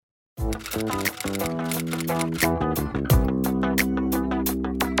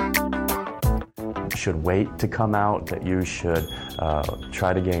Should wait to come out, that you should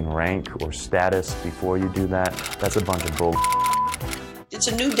try to gain rank or status before you do that. That's a bunch of bull. It's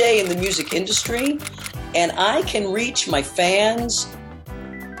a new day in the music industry, and I can reach my fans.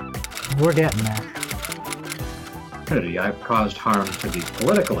 We're getting there. I've caused harm to the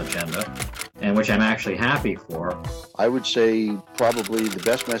political agenda, and which I'm actually happy for. I would say probably the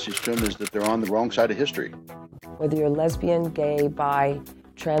best message to them is that they're on the wrong side of history. Whether you're lesbian, gay, bi,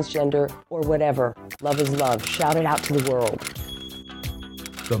 transgender, or whatever, love is love. Shout it out to the world.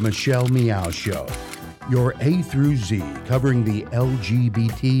 The Michelle Meow Show. Your A through Z, covering the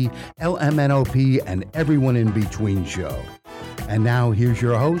LGBT, LMNOP, and everyone in between show. And now here's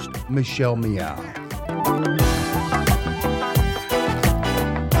your host, Michelle Meow.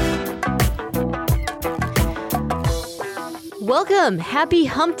 Welcome. Happy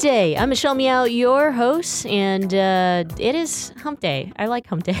Hump Day. I'm Michelle Meow, your host, and it is Hump Day. I like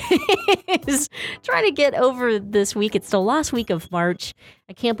Hump Days. Trying to get over this week. It's the last week of March.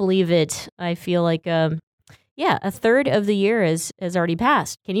 I can't believe it. I feel like, a third of the year has already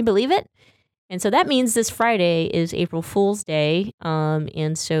passed. Can you believe it? And so that means this Friday is April Fool's Day.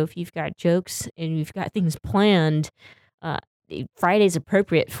 And so if you've got jokes and you've got things planned, Friday's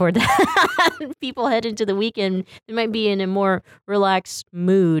appropriate for that. People head into the weekend, they might be in a more relaxed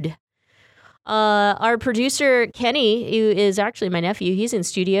mood. Our producer, Kenny, who is actually my nephew, he's in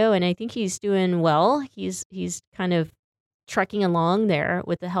studio, and I think he's doing well. He's kind of trekking along there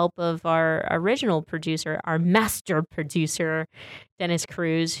with the help of our original producer, our master producer, Dennis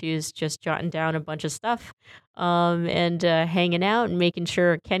Cruz, who's just jotting down a bunch of stuff and hanging out and making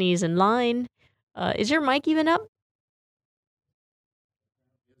sure Kenny's in line. Is your mic even up?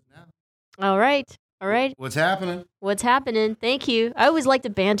 All right. What's happening? Thank you. I always like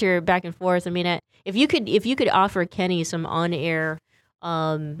to banter back and forth. I mean, if you could offer Kenny some on-air,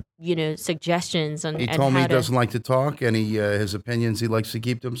 suggestions on. He told me he doesn't like to talk, and his opinions he likes to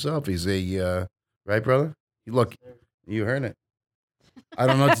keep to himself. He's right, brother. Look, you heard it. I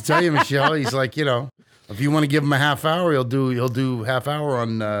don't know what to tell you, Michelle. He's like, if you want to give him a half hour, he'll do half hour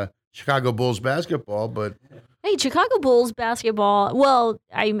on Chicago Bulls basketball, but. Hey, Chicago Bulls basketball. Well,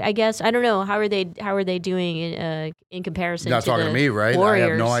 I guess I don't know how are they doing in comparison. Not to talking the to me, right? Warriors. I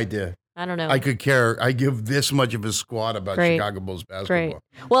have no idea. I don't know. I could care. I give this much of a squat about Chicago Bulls basketball. Great.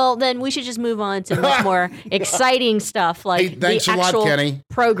 Well, then we should just move on to much more exciting stuff like thanks the a actual lot, Kenny.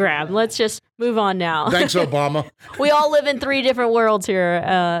 Program. Let's just move on now. Thanks, Obama. We all live in three different worlds here,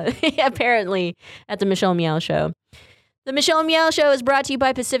 apparently, at the Michelle Meow Show. The Michelle Meow Show is brought to you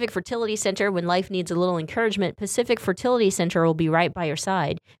by Pacific Fertility Center. When life needs a little encouragement, Pacific Fertility Center will be right by your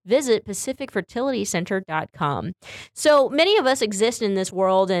side. Visit pacificfertilitycenter.com. So many of us exist in this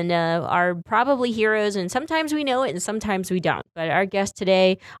world and are probably heroes, and sometimes we know it and sometimes we don't. But our guest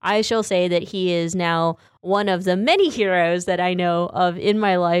today, I shall say that he is now one of the many heroes that I know of in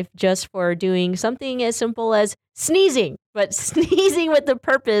my life just for doing something as simple as sneezing, but sneezing with a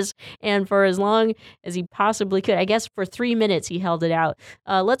purpose, and for as long as he possibly could. I guess for 3 minutes he held it out.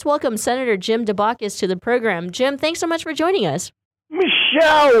 Let's welcome Senator Jim Dabakis to the program. Jim, thanks so much for joining us.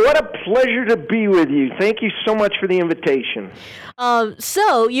 Michelle, what a pleasure to be with you. Thank you so much for the invitation.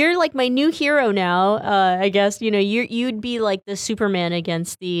 So you're like my new hero now. I guess, you'd be like the Superman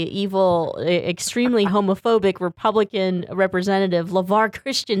against the evil, extremely homophobic Republican representative, LeVar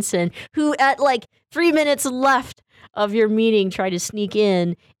Christensen, who at like 3 minutes left of your meeting tried to sneak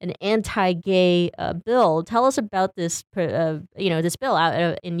in an anti-gay bill. Tell us about this, this bill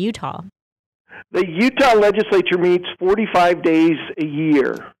out in Utah. The Utah legislature meets 45 days a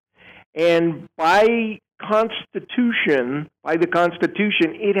year, and by the Constitution,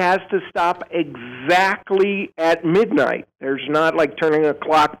 it has to stop exactly at midnight. There's not like turning a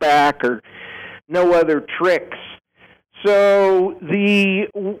clock back or no other tricks. So we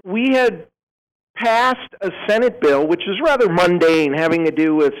had passed a Senate bill, which is rather mundane, having to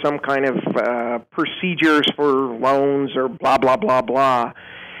do with some kind of procedures for loans or blah, blah, blah, blah.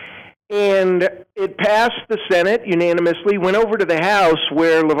 And it passed the Senate unanimously, went over to the House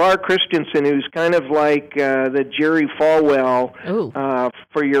where LeVar Christensen, who's kind of like the Jerry Falwell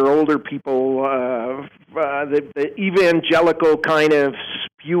for your older people, the evangelical kind of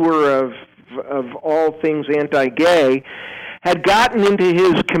spewer of all things anti-gay, had gotten into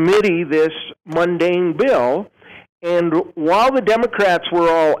his committee this mundane bill. And while the Democrats were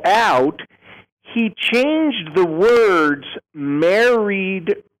all out, he changed the words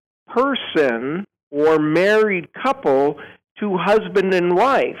married person or married couple to husband and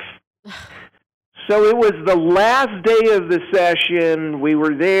wife. So it was the last day of the session. We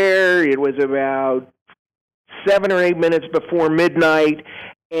were there. It was about 7 or 8 minutes before midnight,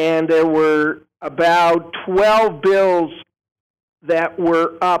 and there were about 12 bills that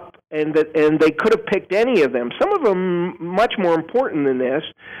were up, and they could have picked any of them. Some of them much more important than this.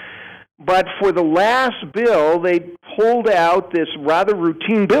 But for the last bill, they pulled out this rather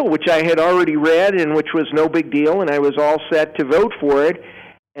routine bill, which I had already read and which was no big deal, and I was all set to vote for it.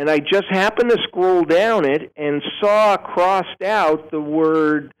 And I just happened to scroll down it and saw crossed out the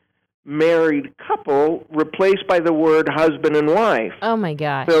word married couple replaced by the word husband and wife. Oh, my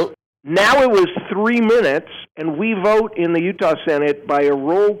gosh. So now it was 3 minutes, and we vote in the Utah Senate by a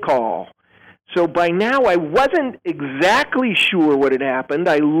roll call. So by now I wasn't exactly sure what had happened.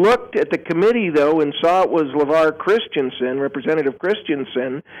 I looked at the committee, though, and saw it was LeVar Christensen, Representative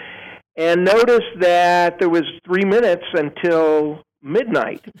Christensen, and noticed that there was 3 minutes until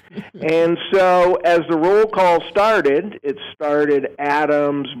midnight. And so as the roll call started, it started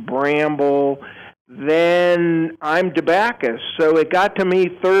Adams, Bramble, then I'm DeBackus. So it got to me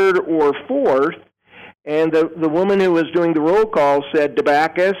third or fourth, and the woman who was doing the roll call said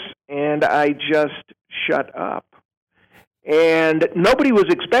DeBackus, and I just shut up. And nobody was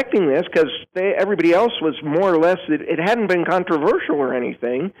expecting this because everybody else was more or less, it hadn't been controversial or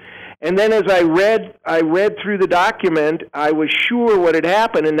anything. And then as I read through the document, I was sure what had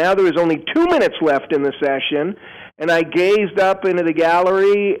happened, and now there was only 2 minutes left in the session, and I gazed up into the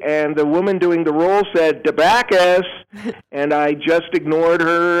gallery, and the woman doing the roll said, DeBackus, and I just ignored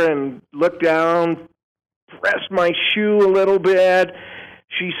her and looked down, pressed my shoe a little bit.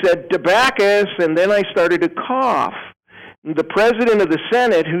 She said, DeBackus, and then I started to cough. The president of the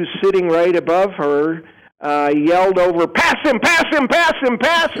Senate, who's sitting right above her, yelled over, pass him, pass him, pass him,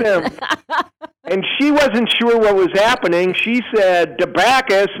 pass him. And she wasn't sure what was happening. She said,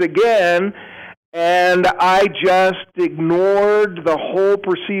 DeBackus again, and I just ignored the whole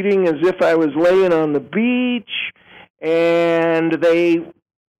proceeding as if I was laying on the beach, and they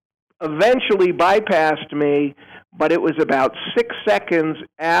eventually bypassed me, but it was about 6 seconds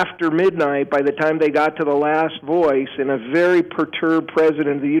after midnight by the time they got to the last voice, and a very perturbed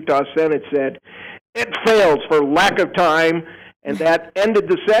president of the Utah Senate said, it fails for lack of time, and that ended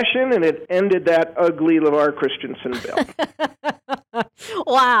the session, and it ended that ugly LeVar Christensen bill.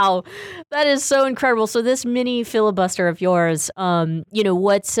 Wow, that is so incredible. So this mini filibuster of yours,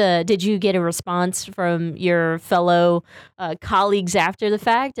 did you get a response from your fellow colleagues after the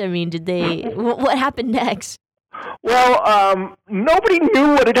fact? I mean, what happened next? Well, nobody knew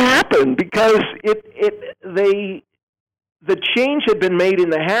what had happened because the change had been made in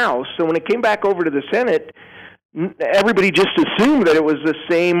the House. So when it came back over to the Senate, everybody just assumed that it was the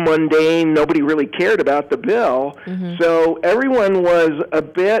same mundane, nobody really cared about the bill. Mm-hmm. So everyone was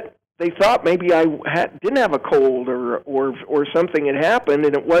they thought maybe I didn't have a cold or something had happened,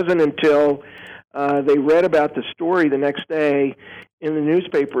 and it wasn't until they read about the story the next day in the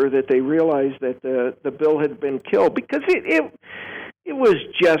newspaper that they realized that the bill had been killed, because it was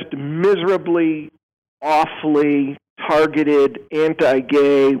just miserably, awfully targeted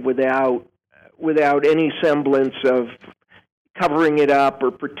anti-gay without any semblance of covering it up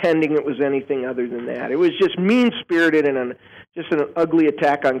or pretending it was anything other than that. It was just mean-spirited and just an ugly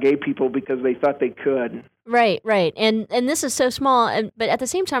attack on gay people because they thought they could. Right. And this is so small, but at the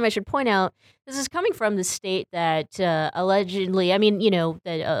same time, I should point out, this is coming from the state that allegedly,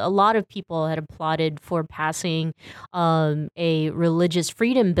 that a lot of people had applauded for passing a religious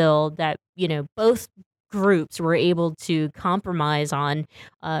freedom bill that, both groups were able to compromise on,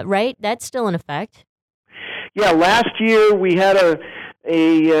 right? That's still in effect. Yeah, last year we had a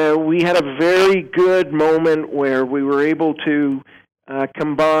very good moment where we were able to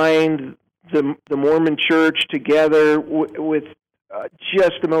combine the Mormon Church together with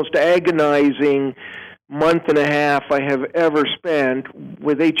just the most agonizing month and a half I have ever spent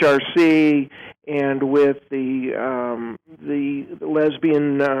with HRC and with the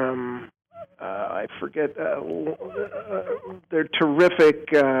lesbian. I forget, their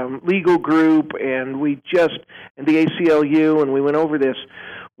terrific legal group, and the ACLU, and we went over this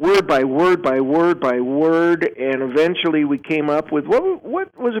word by word by word by word, and eventually we came up with what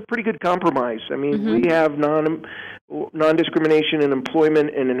was a pretty good compromise. I mean, mm-hmm. We have non-discrimination in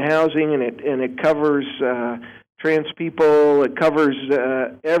employment and in housing, and it covers trans people, it covers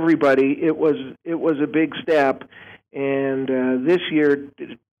everybody. It was a big step, and this year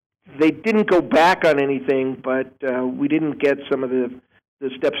they didn't go back on anything, but we didn't get some of the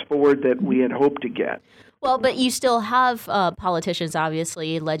steps forward that we had hoped to get. Well, but you still have politicians,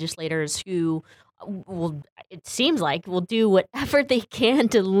 obviously, legislators who well, it seems like will do whatever they can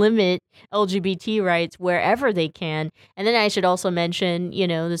to limit LGBT rights wherever they can. And then I should also mention,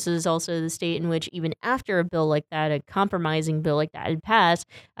 this is also the state in which even after a bill like that, a compromising bill like that had passed,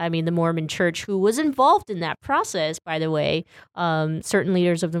 I mean, the Mormon Church, who was involved in that process, by the way, certain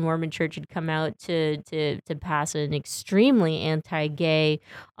leaders of the Mormon Church had come out to pass an extremely anti-gay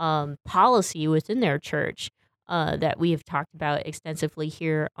policy within their church. That we have talked about extensively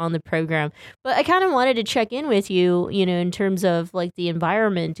here on the program. But I kind of wanted to check in with you, in terms of like the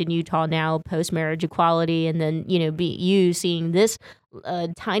environment in Utah now, post-marriage equality, and then, you seeing this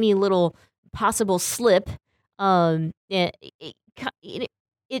tiny little possible slip. It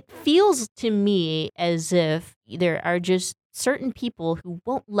feels to me as if there are just certain people who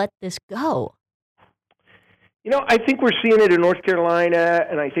won't let this go. I think we're seeing it in North Carolina,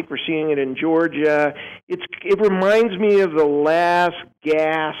 and I think we're seeing it in Georgia. It reminds me of the last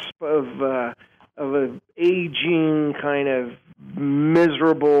gasp of an aging, kind of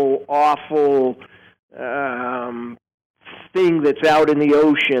miserable, awful thing that's out in the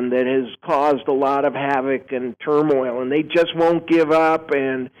ocean that has caused a lot of havoc and turmoil, and they just won't give up.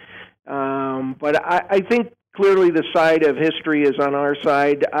 And but I think clearly the side of history is on our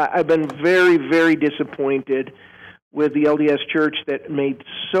side. I've been very, very disappointed with the LDS Church that made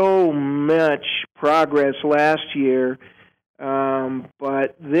so much progress last year.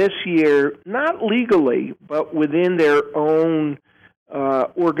 But this year, not legally, but within their own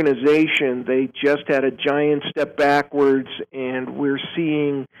organization, they just had a giant step backwards, and we're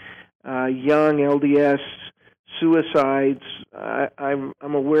seeing young LDS suicides. I'm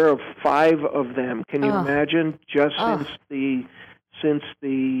aware of 5 of them. Can you imagine? Just since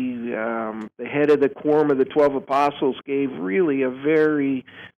the head of the Quorum of the 12 Apostles gave really a very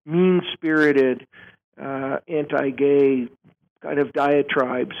mean-spirited anti-gay kind of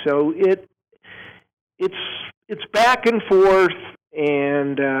diatribe. So it's back and forth,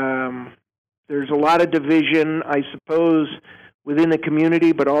 and there's a lot of division, I suppose, within the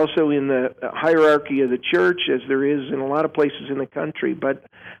community, but also in the hierarchy of the church, as there is in a lot of places in the country. But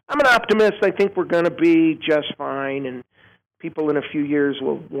I'm an optimist. I think we're going to be just fine, and people in a few years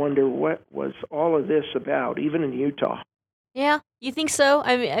will wonder what was all of this about, even in Utah. Yeah, you think so?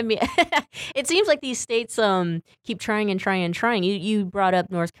 I mean, it seems like these states keep trying and trying and trying. You brought up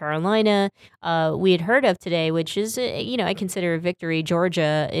North Carolina. We had heard of today, which is I consider a victory.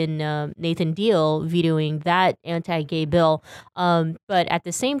 Georgia in Nathan Deal vetoing that anti-gay bill. But at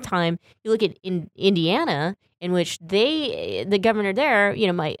the same time, you look at Indiana, in which the governor there,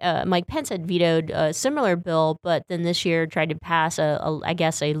 Mike Pence had vetoed a similar bill, but then this year tried to pass I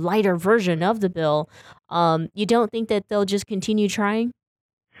guess a lighter version of the bill. You don't think that they'll just continue trying?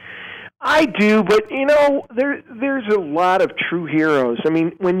 I do, but there's a lot of true heroes. I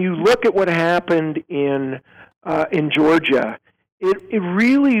mean, when you look at what happened in Georgia, it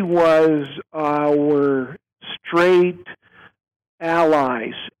really was our straight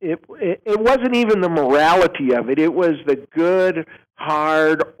allies. It wasn't even the morality of it. It was the good,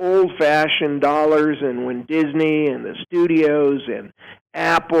 hard, old-fashioned dollars, and when Disney and the studios and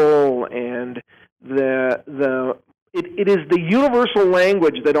Apple and it is the universal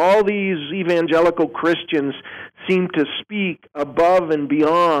language that all these evangelical Christians seem to speak above and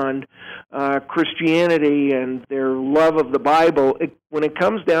beyond Christianity and their love of the Bible. When it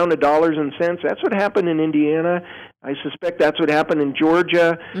comes down to dollars and cents, that's what happened in Indiana. I suspect that's what happened in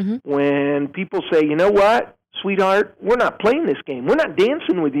Georgia. Mm-hmm. When people say, you know what, sweetheart, we're not playing this game. We're not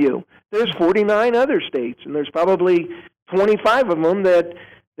dancing with you. There's 49 other states, and there's probably 25 of them that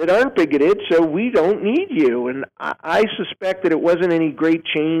aren't bigoted, so we don't need you. And I suspect that it wasn't any great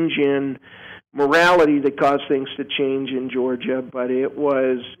change in morality that caused things to change in Georgia, but it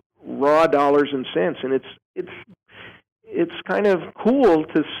was raw dollars and cents. And it's kind of cool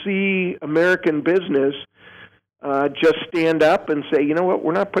to see American business just stand up and say, you know what,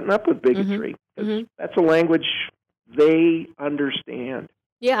 we're not putting up with bigotry. Mm-hmm. That's a language they understand.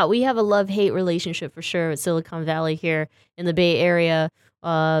 Yeah, we have a love-hate relationship for sure with Silicon Valley here in the Bay Area. We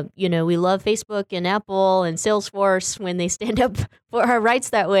love Facebook and Apple and Salesforce when they stand up for our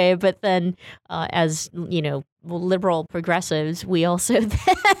rights that way. But then as, liberal progressives, we also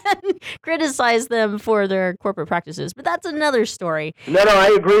then criticize them for their corporate practices. But that's another story. No,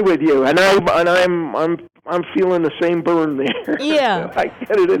 I agree with you. And I'm feeling the same burn there. Yeah. I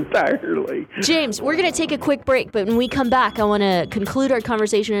get it entirely. James, we're going to take a quick break. But when we come back, I want to conclude our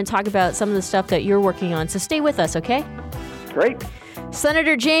conversation and talk about some of the stuff that you're working on. So stay with us, okay? Great.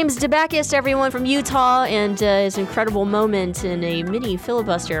 Senator James Dabakis, everyone, from Utah, and his incredible moment in a mini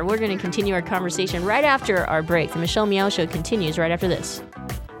filibuster. We're going to continue our conversation right after our break. The Michelle Meow Show continues right after this.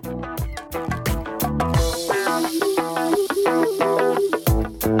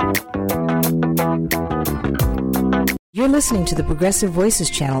 listening to the Progressive Voices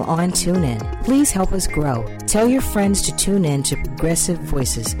channel on TuneIn. Please help us grow. Tell your friends to tune in to Progressive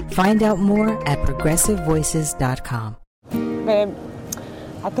Voices. Find out more at progressivevoices.com. Babe,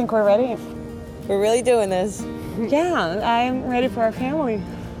 I think we're ready. We're really doing this. Yeah, I'm ready for our family.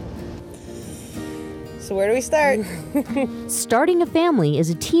 So where do we start? Starting a family is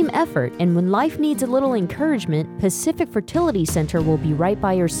a team effort, and when life needs a little encouragement, Pacific Fertility Center will be right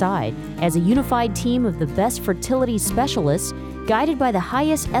by your side. As a unified team of the best fertility specialists, guided by the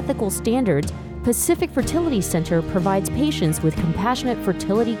highest ethical standards, Pacific Fertility Center provides patients with compassionate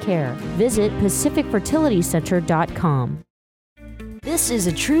fertility care. Visit pacificfertilitycenter.com. This is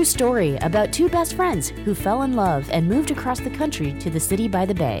a true story about two best friends who fell in love and moved across the country to the city by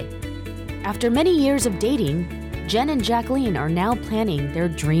the bay. After many years of dating, Jen and Jacqueline are now planning their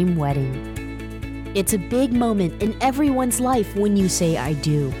dream wedding. It's a big moment in everyone's life when you say I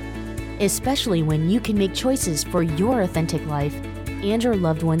do, especially when you can make choices for your authentic life and your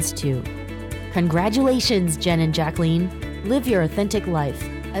loved ones too. Congratulations, Jen and Jacqueline. Live your authentic life.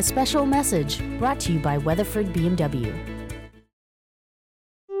 A special message brought to you by Weatherford BMW.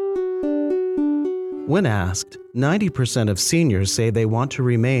 When asked, 90% of seniors say they want to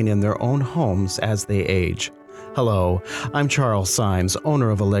remain in their own homes as they age. Hello, I'm Charles Symes, owner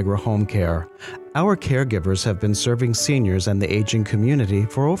of Allegra Home Care. Our caregivers have been serving seniors and the aging community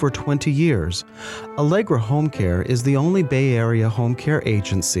for over 20 years. Allegra Home Care is the only Bay Area home care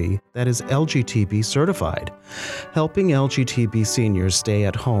agency that is LGTB certified. Helping LGTB seniors stay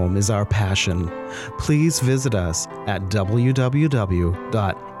at home is our passion. Please visit us at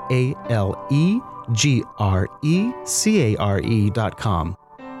www.alegrecare.com.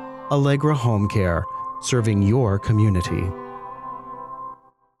 Allegra Home Care, serving your community.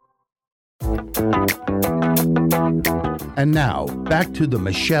 And now, back to the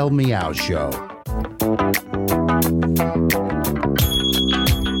Michelle Meow Show.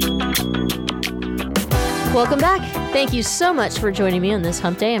 Welcome back. Thank you so much for joining me on this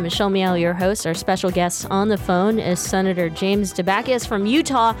hump day. I'm Michelle Meow, your host. Our special guest on the phone is Senator James Dabakis from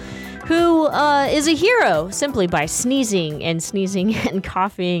Utah, who is a hero simply by sneezing and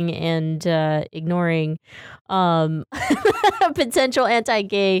coughing and ignoring a potential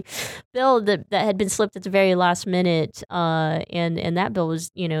anti-gay bill that had been slipped at the very last minute. And that bill was,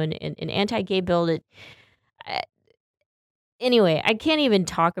 an anti-gay bill that... Anyway, I can't even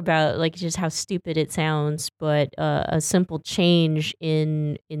talk about just how stupid it sounds, but a simple change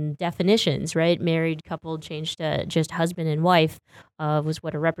in definitions, right? Married couple changed to just husband and wife was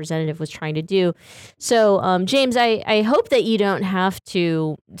what a representative was trying to do. So, James, I hope that you don't have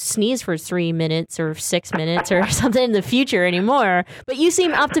to sneeze for 3 minutes or 6 minutes or something in the future anymore, but you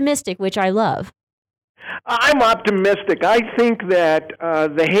seem optimistic, which I love. I'm optimistic. I think that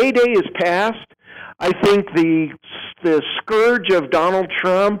the heyday is past. I think the scourge of Donald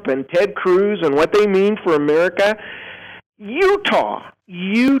Trump and Ted Cruz and what they mean for America, Utah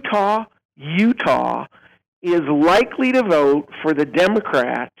is likely to vote for the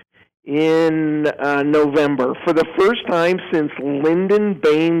Democrat in November for the first time since Lyndon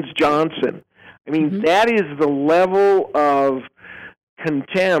Baines Johnson. I mean, that is the level of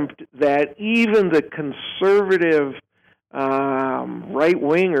contempt that even the conservative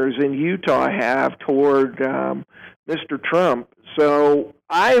right-wingers in Utah have toward Mr. Trump. So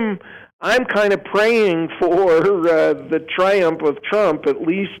I'm kind of praying for the triumph of Trump, at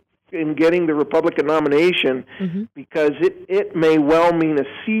least in getting the Republican nomination, because it may well mean a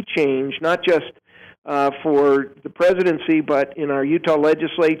sea change, not just for the presidency, but in our Utah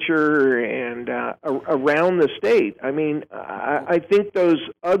legislature and around the state. I mean, I think those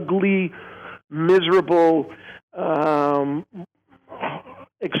ugly, miserable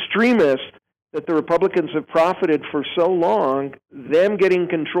extremists that the Republicans have profited for so long, them getting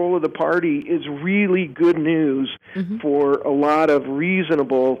control of the party is really good news for a lot of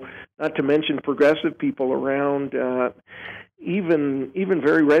reasonable, not to mention progressive people around even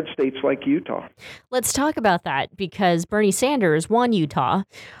very red states like Utah. Let's talk about that, because Bernie Sanders won Utah.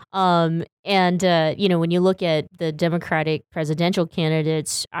 And when you look at the Democratic presidential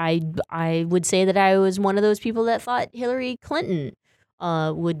candidates, I would say that I was one of those people that thought Hillary Clinton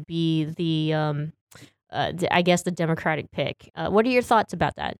would be the Democratic pick. What are your thoughts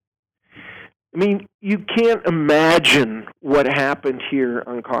about that? I mean, you can't imagine what happened here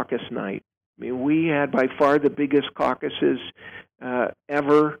on caucus night. I mean, we had by far the biggest caucuses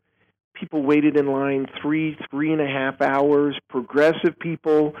ever. People waited in line 3.5 hours. Progressive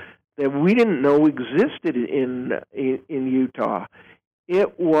people that we didn't know existed in Utah.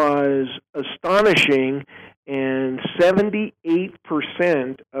 It was astonishing, and 78%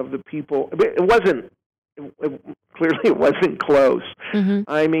 of the people. It clearly it wasn't close. Mm-hmm.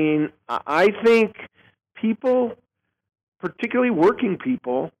 I mean, I think people, particularly working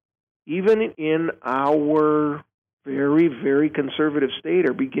people, even in our very, very conservative state,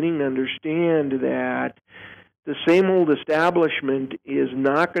 are beginning to understand that the same old establishment is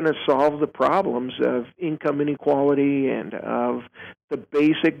not going to solve the problems of income inequality and of the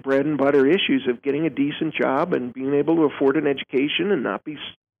basic bread and butter issues of getting a decent job and being able to afford an education and not be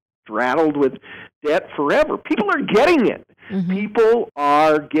straddled with debt forever. People are getting it. Mm-hmm. People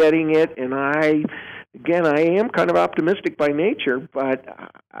are getting it, and I am kind of optimistic by nature, but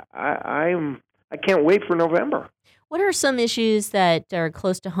I can't wait for November. What are some issues that are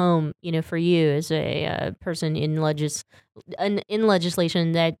close to home, for you as a person in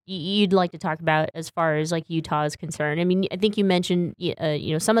legislation that you'd like to talk about as far as like Utah is concerned? I mean, I think you mentioned,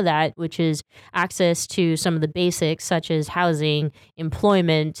 some of that, which is access to some of the basics such as housing,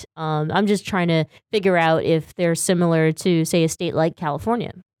 employment. I'm just trying to figure out if they're similar to, say, a state like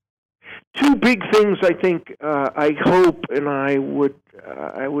California. Two big things I think I hope, and I would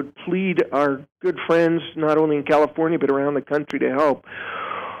plead our good friends not only in California but around the country to help.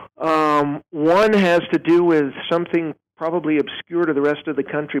 One has to do with something probably obscure to the rest of the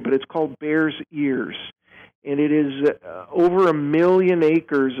country, but it's called Bears Ears. And it is over 1 million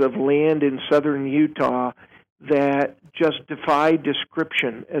acres of land in southern Utah that just defy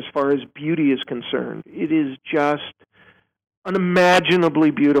description as far as beauty is concerned. It is just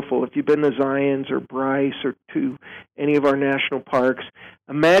unimaginably beautiful. If you've been to Zions or Bryce or to any of our national parks,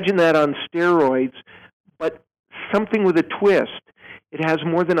 imagine that on steroids, but something with a twist. It has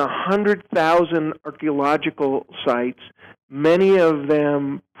more than 100,000 archaeological sites, many of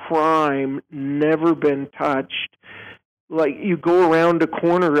them prime, never been touched. Like you go around a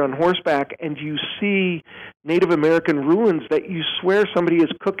corner on horseback and you see Native American ruins that you swear somebody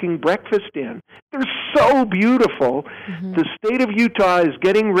is cooking breakfast in. They're so beautiful. Mm-hmm. The state of Utah is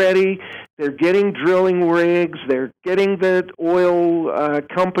getting ready. They're getting drilling rigs. They're getting the oil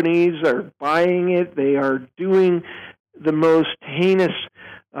companies are buying it. They are doing the most heinous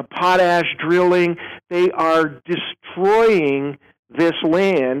potash drilling. They are destroying this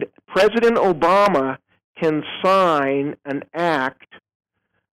land. President Obama can sign an act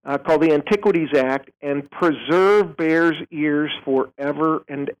called the Antiquities Act and preserve Bears Ears forever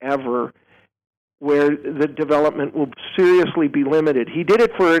and ever, where the development will seriously be limited. He did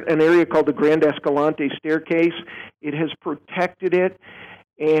it for an area called the Grand Escalante Staircase. It has protected it,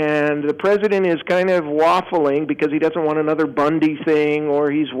 and the president is kind of waffling because he doesn't want another Bundy thing,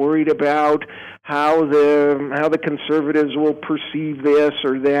 or he's worried about how the conservatives will perceive this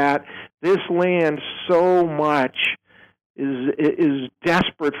or that. This land so much is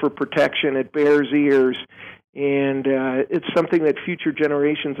desperate for protection at Bears Ears, and it's something that future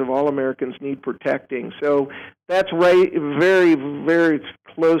generations of all Americans need protecting. So that's right, very, very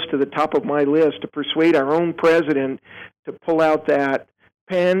close to the top of my list, to persuade our own president to pull out that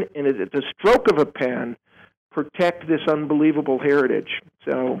pen and at the stroke of a pen protect this unbelievable heritage.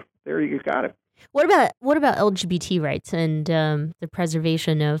 So there you got it. What about LGBT rights and the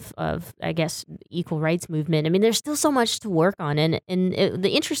preservation of I guess equal rights movement? I mean, there's still so much to work on, and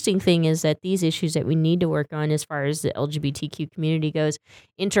the interesting thing is that these issues that we need to work on, as far as the LGBTQ community goes,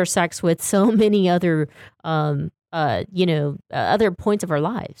 intersects with so many other other points of our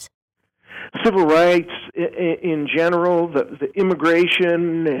lives. Civil rights in general, the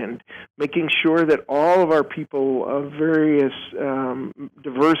immigration, and making sure that all of our people of various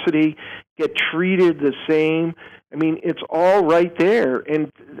diversity get treated the same. I mean, it's all right there.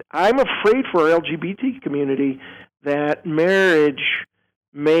 And I'm afraid for our LGBT community that marriage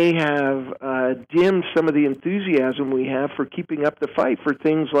may have dimmed some of the enthusiasm we have for keeping up the fight for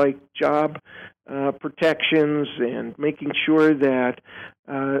things like job protections and making sure that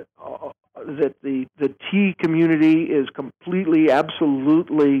the T community is completely,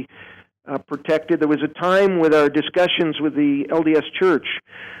 absolutely protected. There was a time with our discussions with the LDS Church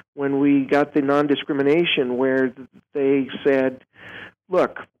when we got the non-discrimination where they said,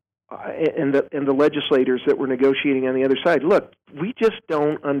 look, and the legislators that were negotiating on the other side, look, we just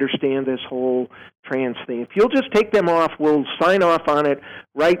don't understand this whole trans thing. If you'll just take them off, we'll sign off on it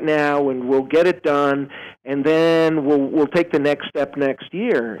right now, and we'll get it done, and then we'll take the next step next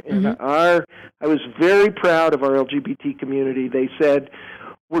year. And I was very proud of our LGBT community. They said,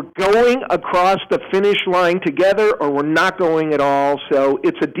 we're going across the finish line together, or we're not going at all. So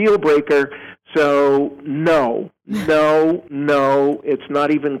it's a deal breaker. So no, it's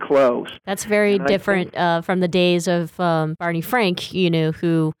not even close. That's very different from the days of Barney Frank,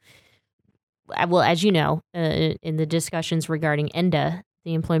 who, well, as you know, in the discussions regarding ENDA,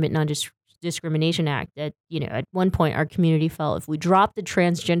 the Employment Discrimination Act. That, at one point our community felt if we drop the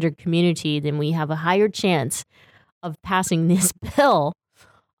transgender community, then we have a higher chance of passing this bill.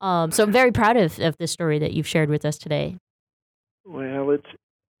 So I'm very proud of this story that you've shared with us today. Well, it's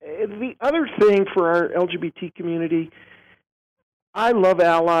the other thing for our LGBT community. I love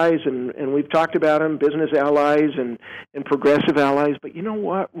allies, and we've talked about them, business allies and progressive allies, but you know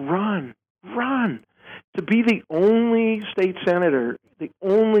what? Run. To be the only state senator, the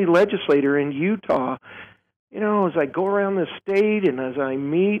only legislator in Utah, as I go around the state and as I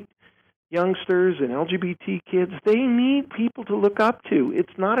meet youngsters and LGBT kids, they need people to look up to.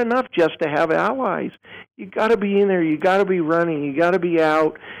 It's not enough just to have allies. You got to be in there. You got to be running. You got to be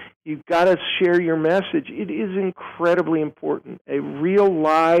out. You've got to share your message. It is incredibly important. A real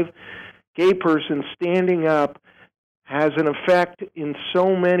live gay person standing up has an effect in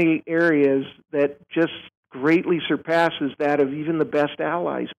so many areas that just greatly surpasses that of even the best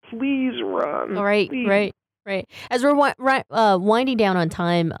allies. Please run. All right, please. Right. As we're winding down on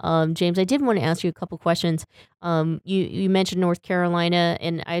time, James, I did want to ask you a couple questions. You mentioned North Carolina,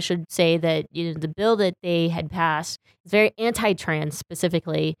 and I should say that the bill that they had passed is very anti-trans,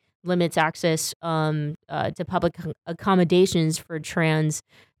 specifically limits access to public accommodations for transgender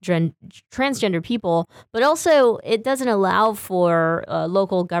people, but also it doesn't allow for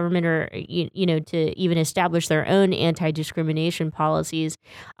local government or to even establish their own anti-discrimination policies.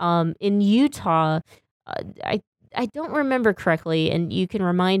 In Utah, I don't remember correctly, and you can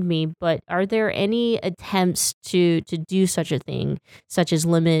remind me, but are there any attempts to do such a thing, such as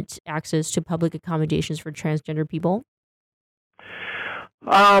limit access to public accommodations for transgender people?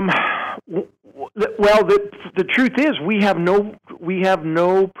 Well, the truth is we have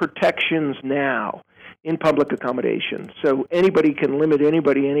no protections now in public accommodations, so anybody can limit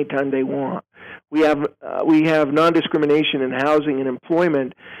anybody anytime they want. We have non-discrimination in housing and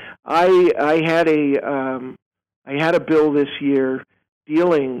employment. I had a bill this year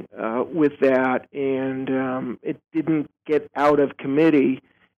dealing with that, and it didn't get out of committee.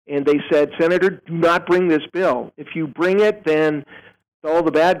 And they said, Senator, do not bring this bill. If you bring it, then all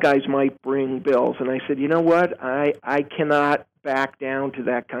the bad guys might bring bills. And I said, you know what? I cannot back down to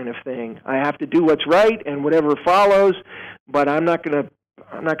that kind of thing. I have to do what's right and whatever follows, but I'm not going to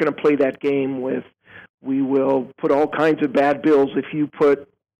play that game with. We will put all kinds of bad bills if you put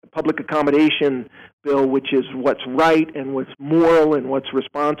a public accommodation bill, which is what's right and what's moral and what's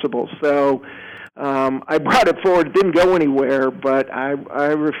responsible. So I brought it forward. It didn't go anywhere, but I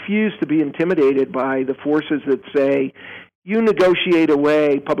refuse to be intimidated by the forces that say, you negotiate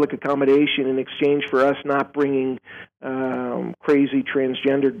away public accommodation in exchange for us not bringing crazy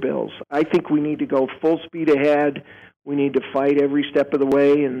transgendered bills. I think we need to go full speed ahead. We need to fight every step of the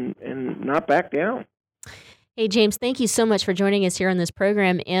way and not back down. Hey, James, thank you so much for joining us here on this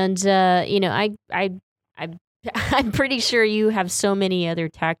program. And, I'm pretty sure you have so many other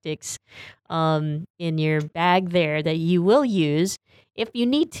tactics in your bag there that you will use if you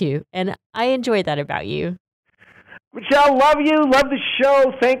need to. And I enjoy that about you. Michelle, love you. Love the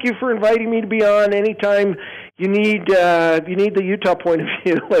show. Thank you for inviting me to be on. Anytime you need the Utah point of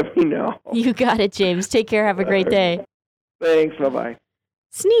view, let me know. You got it, James. Take care. Have a great day. Thanks. Bye-bye.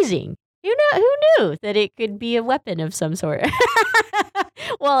 Sneezing. Who knew that it could be a weapon of some sort?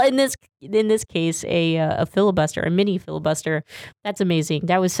 Well, in this case, a filibuster, a mini filibuster. That's amazing.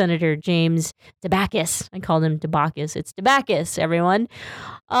 That was Senator James Dabakis. I called him Dabakis. It's Dabakis, everyone.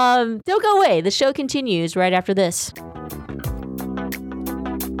 Don't go away. The show continues right after this.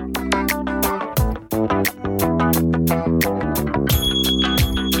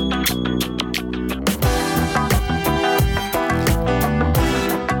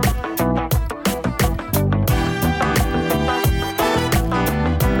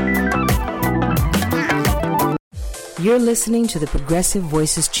 You're listening to the Progressive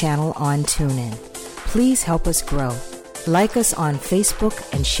Voices channel on TuneIn. Please help us grow. Like us on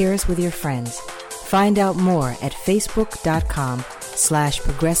Facebook and share us with your friends. Find out more at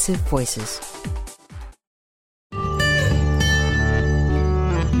facebook.com/Progressive Voices.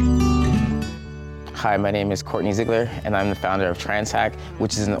 Hi, my name is Courtney Ziegler, and I'm the founder of TransHack,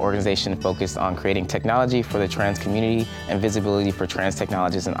 which is an organization focused on creating technology for the trans community and visibility for trans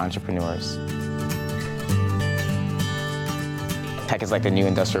technologists and entrepreneurs. tech is like the new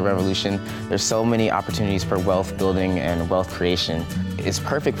industrial revolution. There's so many opportunities for wealth building and wealth creation. It's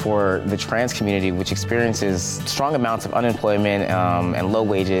perfect for the trans community, which experiences strong amounts of unemployment and low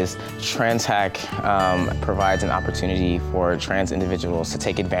wages. TransHack provides an opportunity for trans individuals to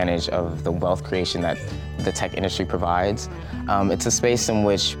take advantage of the wealth creation that the tech industry provides. It's a space in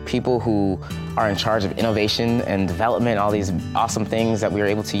which people who are in charge of innovation and development, all these awesome things that we are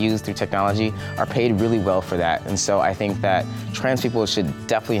able to use through technology, are paid really well for that. And so I think that trans people should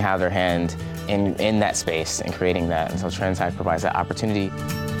definitely have their hand in that space and creating that. And so TransHack provides that opportunity.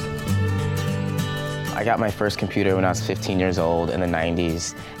 I got my first computer when I was 15 years old in the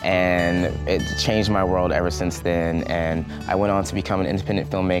 90s, and it changed my world ever since then. And I went on to become an independent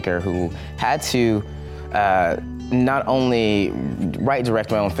filmmaker who had to not only write,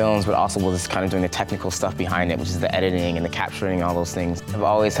 direct my own films, but also was kind of doing the technical stuff behind it, which is the editing and the capturing, all those things. I've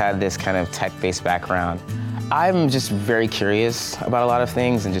always had this kind of tech-based background. I'm just very curious about a lot of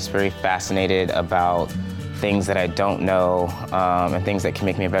things and just very fascinated about things that I don't know and things that can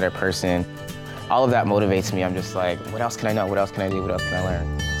make me a better person. All of that motivates me. I'm just like, what else can I know? What else can I do? What else can I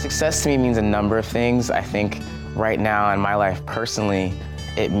learn? Success to me means a number of things. I think right now in my life personally,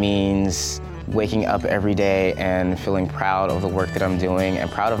 it means waking up every day and feeling proud of the work that I'm doing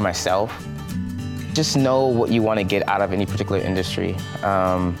and proud of myself. Just know what you want to get out of any particular industry.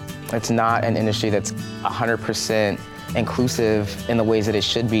 It's not an industry that's 100% inclusive in the ways that it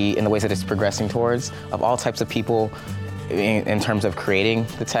should be, in the ways that it's progressing towards, of all types of people in terms of creating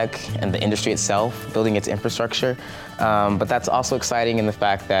the tech and the industry itself, building its infrastructure. But that's also exciting in the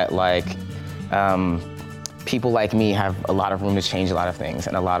fact that people like me have a lot of room to change a lot of things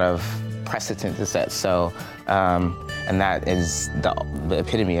and a lot of precedent to set. So, and that is the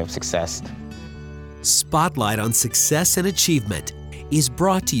epitome of success. Spotlight on Success and Achievement is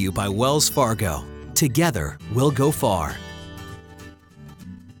brought to you by Wells Fargo. Together, we'll go far.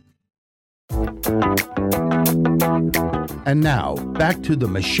 And now, back to the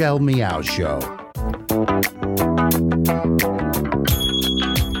Michelle Meow Show.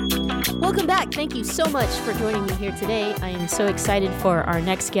 Welcome back. Thank you so much for joining me here today. I am so excited for our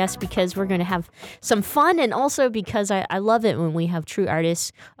next guest because we're going to have some fun, and also because I love it when we have true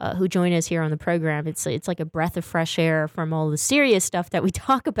artists who join us here on the program. It's like a breath of fresh air from all the serious stuff that we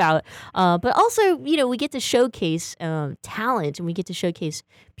talk about. But also, we get to showcase talent, and we get to showcase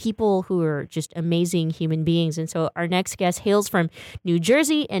people who are just amazing human beings. And so our next guest hails from New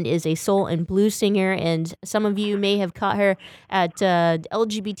Jersey and is a soul and blues singer. And some of you may have caught her at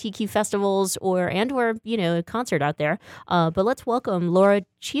LGBTQ festivals or a concert out there. But let's welcome Laura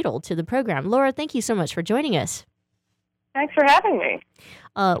Cheadle to the program. Laura, thank you so much for joining us. Thanks for having me.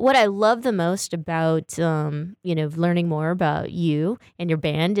 What I love the most about, learning more about you and your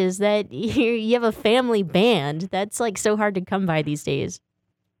band is that you have a family band. That's like so hard to come by these days.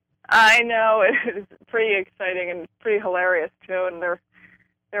 I know, it's pretty exciting and pretty hilarious too, and they're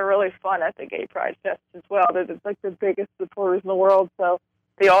really fun at the Gay Pride Fest as well. They're like the biggest supporters in the world, so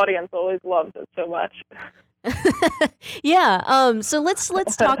the audience always loves it so much. Yeah. So let's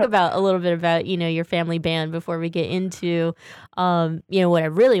talk about a little bit about, your family band before we get into, what I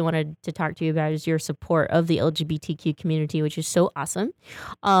really wanted to talk to you about is your support of the LGBTQ community, which is so awesome.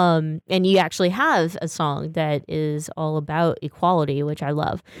 And you actually have a song that is all about equality, which I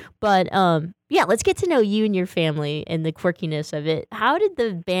love. But let's get to know you and your family and the quirkiness of it. How did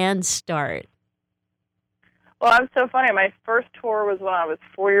the band start? Well, I'm so funny. My first tour was when I was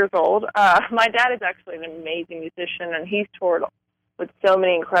 4 years old. My dad is actually an amazing musician, and he's toured with so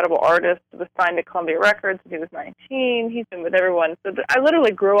many incredible artists. He was signed to Columbia Records when he was 19. He's been with everyone. So I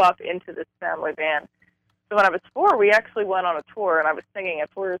literally grew up into this family band. So when I was 4, we actually went on a tour, and I was singing at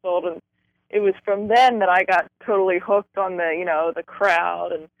 4 years old. And it was from then that I got totally hooked on the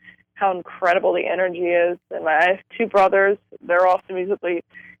crowd and how incredible the energy is. And I have 2 brothers. They're also musically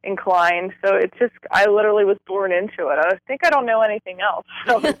inclined, so it's just, I literally was born into it. I think I don't know anything else,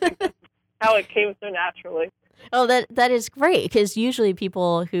 so I think that's how it came so naturally. Oh, that is great, because usually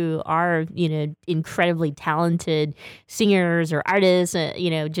people who are, incredibly talented singers or artists,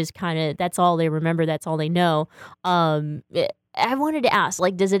 just kind of, that's all they remember, that's all they know. I wanted to ask,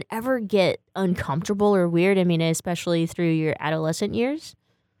 does it ever get uncomfortable or weird? I mean, especially through your adolescent years?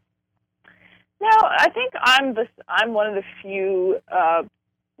 No, I think I'm one of the few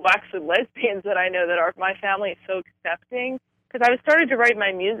actually lesbians that I know that my family is so accepting, because I started to write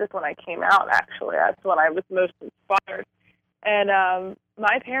my music when I came out, actually. That's when I was most inspired. And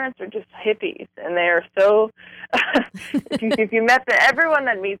my parents are just hippies, and they are so, if you met everyone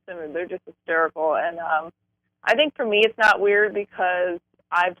that meets them, they're just hysterical. And I think for me it's not weird because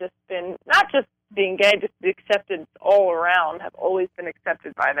I've just been, not just being gay, just be accepted all around, have always been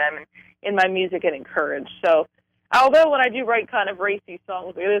accepted by them and in my music and encouraged. So although when I do write kind of racy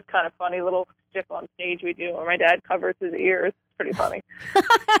songs, it is kind of funny, little stick on stage we do where my dad covers his ears. It's pretty funny.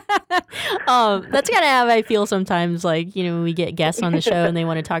 That's kind of how I feel sometimes, like, you know, when we get guests on the show and they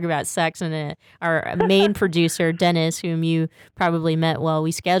want to talk about sex, and our main producer, Dennis, whom you probably met while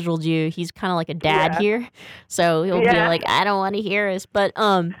we scheduled you, he's kind of like a dad here. So he'll be like, I don't want to hear this. But,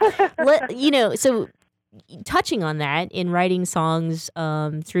 you know, so touching on that in writing songs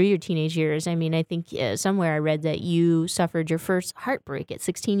through your teenage years, I mean, I think somewhere I read that you suffered your first heartbreak at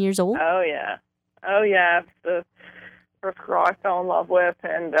 16 years old. Oh, yeah. The first girl I fell in love with,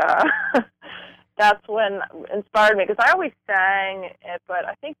 and that's when inspired me, because I always sang it, but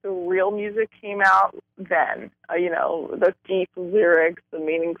I think the real music came out then. You know, the deep lyrics, the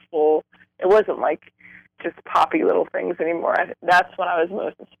meaningful. It wasn't like just poppy little things anymore. That's when I was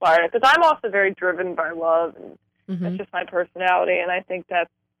most inspired, because I'm also very driven by love, and that's just my personality, and I think that's,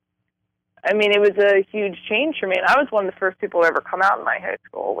 I mean, it was a huge change for me, and I was one of the first people to ever come out in my high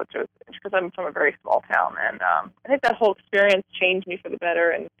school, which was because I'm from a very small town, and I think that whole experience changed me for the better,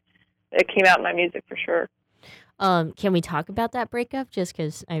 and it came out in my music for sure. Can we talk about that breakup? Just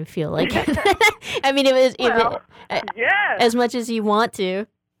because I feel like, I mean, it was as much as you want to.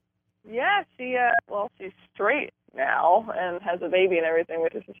 Yeah, she's straight now and has a baby and everything,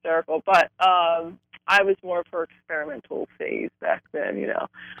 which is hysterical. But I was more of her experimental phase back then, you know.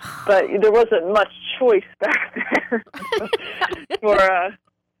 But there wasn't much choice back there.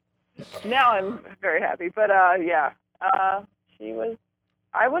 Now I'm very happy. But she was.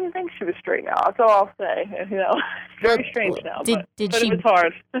 I wouldn't think she was straight now. That's all I'll say. You know, very strange now. But it was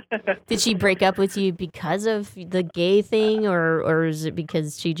hard. Did she break up with you because of the gay thing, or is it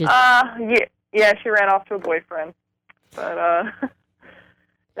because she just? Yeah, she ran off to a boyfriend. But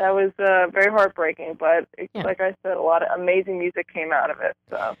that was very heartbreaking. But like I said, a lot of amazing music came out of it.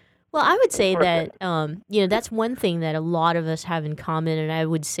 So. Well, I would say that, you know, that's one thing that a lot of us have in common, and I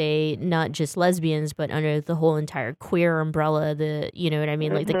would say not just lesbians, but under the whole entire queer umbrella, you know what I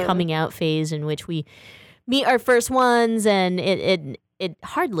mean, like the coming out phase in which we meet our first ones, and it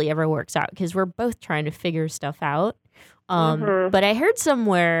hardly ever works out because we're both trying to figure stuff out. But I heard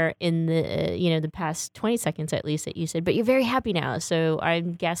somewhere in the, you know, the past 20 seconds at least that you said, but you're very happy now. So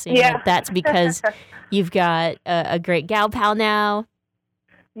I'm guessing that that's because you've got a great gal pal now.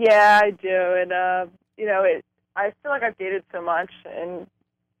 Yeah, I do, and you know, I feel like I've dated so much, and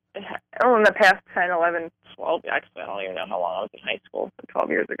in the past 10, 11, 12, actually, I don't even know how long I was in high school, 12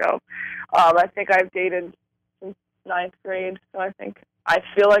 years ago. I think I've dated since 9th grade, so I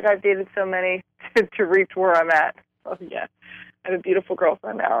feel like I've dated so many to reach where I'm at. So yeah, I have a beautiful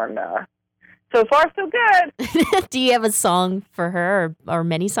girlfriend now, and so far so good. Do you have a song for her, or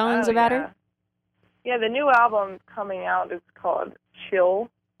many songs about her? Yeah, the new album coming out is called Chill.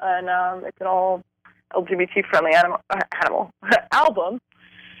 And it's an all LGBT-friendly animal album,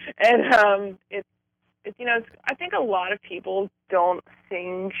 and it's you know, I think a lot of people don't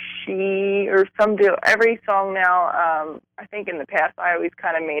sing she, or some do. Every song now, I think in the past I always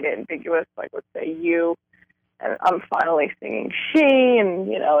kind of made it ambiguous, like let's say you, and I'm finally singing she,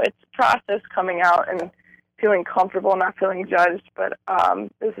 and you know, it's a process coming out and feeling comfortable, not feeling judged. But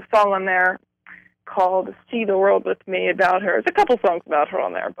there's a song on there called See the World With Me about her. There's a couple songs about her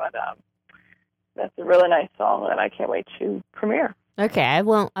on there, but that's a really nice song that I can't wait to premiere. Okay, I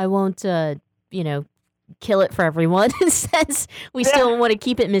won't you know, kill it for everyone since we still want to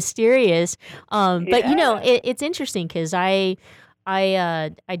keep it mysterious. But you know, it's interesting because I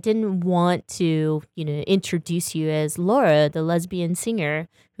didn't want to, you know, introduce you as Laura, the lesbian singer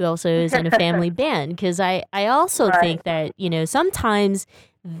who also is in a family band, because I also think that, you know, sometimes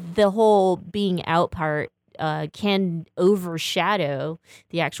the whole being out part can overshadow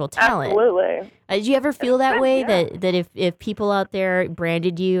the actual talent. Absolutely. Did you ever feel that way, that if people out there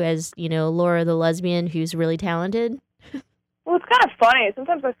branded you as, you know, Laura the lesbian who's really talented? Well, it's kind of funny.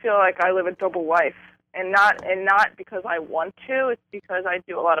 Sometimes I feel like I live a double life, and not because I want to. It's because I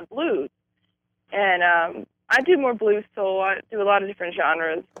do a lot of blues, and I do more blues, so I do a lot of different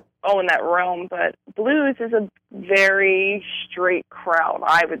genres. all in that realm, but blues is a very straight crowd,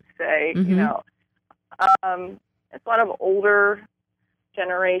 I would say. Mm-hmm. You know, it's a lot of older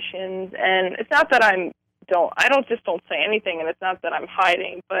generations, and it's not that I don't say anything, and it's not that I'm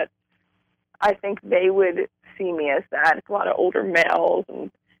hiding, but I think they would see me as that. It's a lot of older males,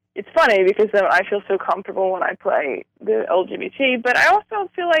 and it's funny because I feel so comfortable when I play the LGBT, but I also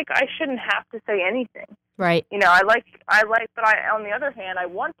feel like I shouldn't have to say anything. Right. You know, I like, but on the other hand, I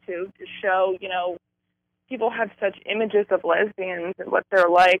want to show, you know, people have such images of lesbians and what they're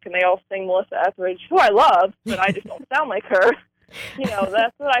like, and they all sing Melissa Etheridge, who I love, but I just don't sound like her. You know,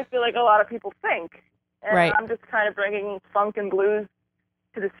 that's what I feel like a lot of people think. And Right. I'm just kind of bringing funk and blues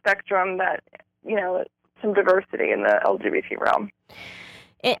to the spectrum that, you know, some diversity in the LGBT realm.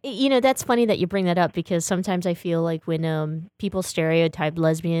 You know, that's funny that you bring that up because sometimes I feel like when people stereotype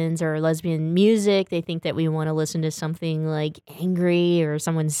lesbians or lesbian music, they think that we want to listen to something like angry or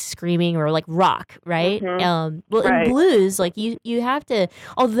someone screaming or like rock, right? Mhm. Well, Right. in blues, like you have to,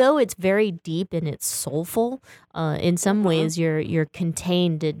 although it's very deep and it's soulful, in some ways you're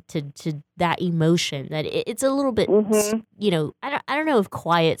contained to that emotion. That it's a little bit, you know, I don't know if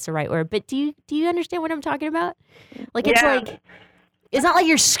quiet's the right word, but do you understand what I'm talking about? Like it's Yeah. like. It's not like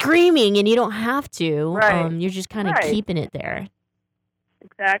you're screaming and you don't have to. Right. You're just kind of Right. keeping it there.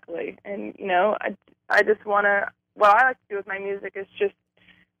 Exactly. And, you know, I just want to, what I like to do with my music is just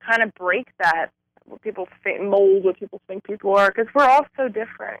kind of break that, what people think, mold what people think people are, because we're all so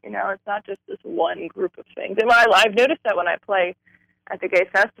different, you know. It's not just this one group of things. And I've noticed that when I play at the gay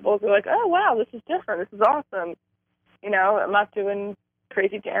festivals, they're like, oh, wow, this is different. This is awesome. You know, I'm not doing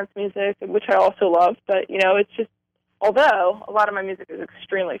crazy dance music, which I also love, but, you know, it's just, although a lot of my music is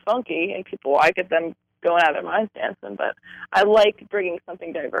extremely funky and people, I get them going out of their minds dancing, but I like bringing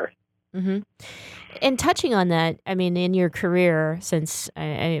something diverse. hmm And touching on that, I mean, in your career, since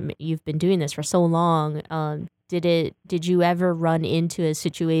you've been doing this for so long, did you ever run into a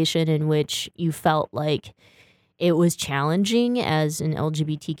situation in which you felt like it was challenging as an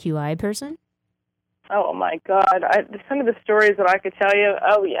LGBTQI person? Oh my God! Some of the stories that I could tell you.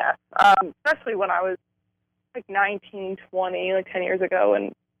 Oh yeah, especially when I was like 19, 20, like 10 years ago,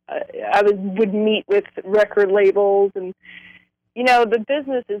 and I would meet with record labels, and you know, the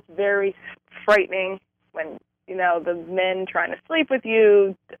business is very frightening when, you know, the men trying to sleep with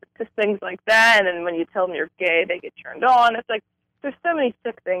you, just things like that, and then when you tell them you're gay, they get turned on. It's like, there's so many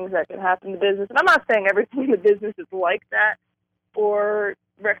sick things that can happen in the business, and I'm not saying everything in the business is like that, or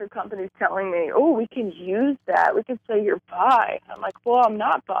record companies telling me, oh, we can use that, we can say you're bi. I'm like, well, I'm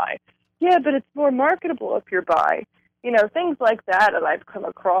not bi. Yeah, but it's more marketable if you're bi. You know, things like that I've come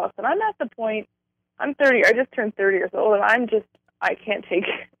across. And I'm at the point, I'm 30, I just turned 30 years old, and I can't take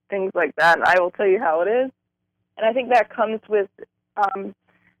things like that, and I will tell you how it is. And I think that comes with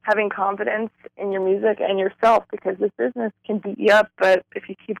having confidence in your music and yourself, because this business can beat you up, but if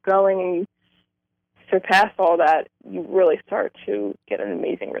you keep going and you surpass all that, you really start to get an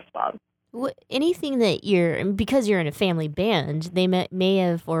amazing response. Anything that because you're in a family band, they may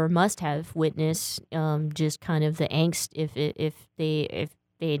have or must have witnessed just kind of the angst if they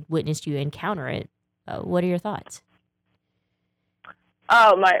had witnessed you encounter it. What are your thoughts?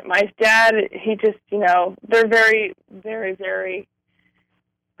 Oh, my dad, he just, you know, they're very, very, very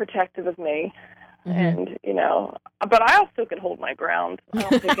protective of me. Mm-hmm. And, you know, but I also can hold my ground. I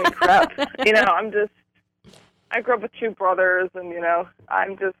don't take any crap. You know, I grew up with two brothers, and, you know,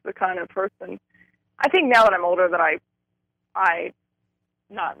 I'm just the kind of person, I think now that I'm older, that I'm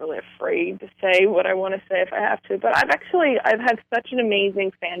not really afraid to say what I want to say if I have to. But I've had such an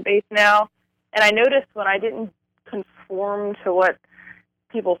amazing fan base now, and I noticed when I didn't conform to what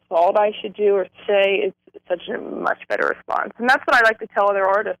people thought I should do or say, it's such a much better response. And that's what I like to tell other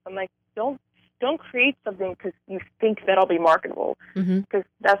artists. I'm like, don't create something because you think that'll be marketable, because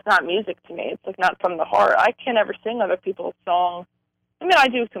that's not music to me. It's like not from the heart. I can't ever sing other people's songs. I mean, I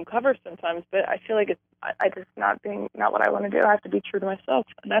do some covers sometimes, but I feel like I just not what I want to do. I have to be true to myself,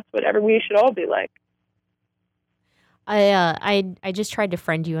 and that's what we should all be like. I just tried to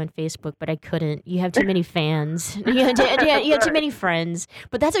friend you on Facebook, but I couldn't. You have too many fans. You have too many friends.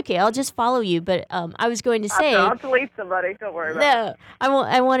 But that's okay. I'll just follow you. But I was going to say, I'll delete somebody. Don't worry about it.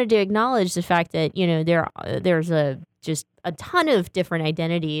 I wanted to acknowledge the fact that, you know, there's just a ton of different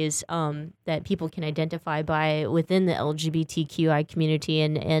identities that people can identify by within the LGBTQI community,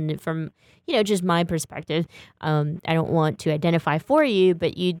 and from, you know, just my perspective, I don't want to identify for you,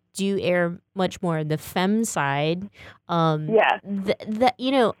 but you do air much more the femme side. Yeah. That,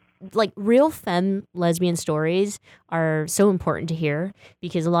 you know, like real femme lesbian stories are so important to hear,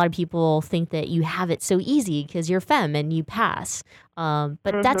 because a lot of people think that you have it so easy because you're femme and you pass.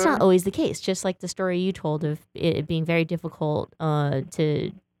 But that's not always the case. Just like the story you told of it being very difficult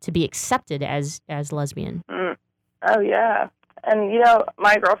to be accepted as lesbian. Oh yeah, and you know,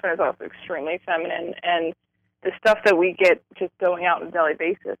 my girlfriend is also extremely feminine, and the stuff that we get just going out on a daily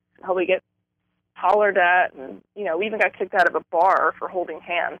basis, how we get hollered at, and you know, we even got kicked out of a bar for holding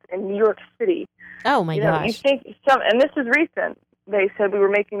hands in New York City. Oh my gosh! You think and this is recent. They said we were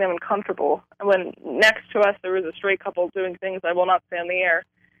making them uncomfortable, and when next to us there was a straight couple doing things I will not say on the air,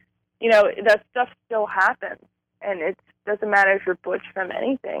 that stuff still happens, and it doesn't matter if you're butch from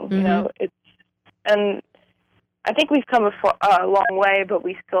anything. And I think we've come a long way, but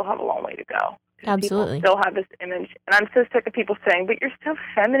we still have a long way to go. Absolutely. People still have this image, and I'm so sick of people saying, "But you're so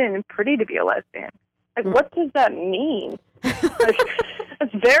feminine and pretty to be a lesbian." Like, what does that mean?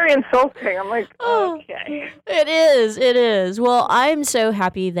 It's very insulting. I'm like, okay. It is. Well, I'm so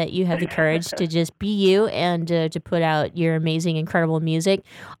happy that you have the courage to just be you and to put out your amazing, incredible music.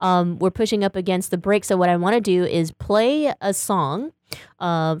 We're pushing up against the break, so what I want to do is play a song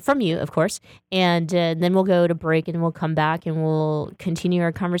from you, of course, and then we'll go to break and we'll come back and we'll continue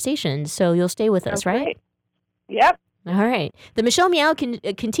our conversation. So you'll stay with us, right? Yep. All right. The Michelle Meow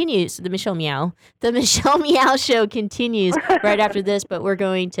continues. The Michelle Meow show continues right after this, but we're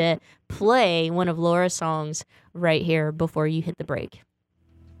going to play one of Laura's songs right here before you hit the break.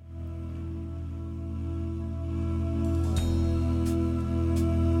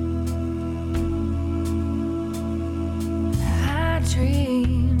 I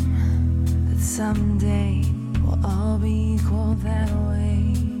dream that someday we'll all be equal that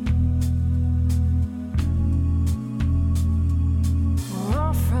way. We're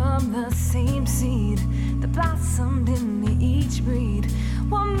all from the same seed that blossomed in each breed.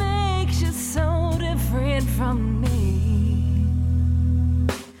 What makes you so different from me?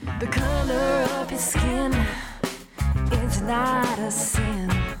 The color of your skin is not a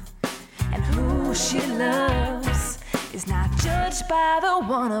sin, and who she loves is not judged by the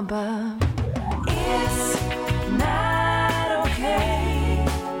one above. It's not okay.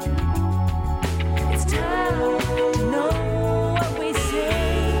 It's time to know what we say.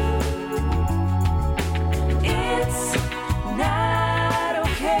 It's not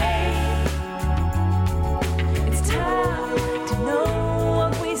okay. It's time to know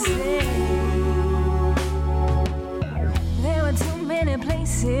what we say. There are too many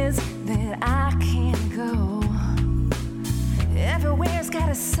places that I can't go. Everywhere's got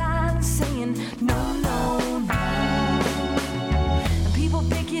a sign saying no, no, no. And people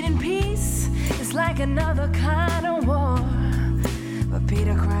pick it in peace. It's like another kind of war. But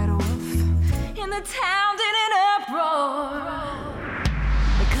Peter cried wolf, and the town did an uproar.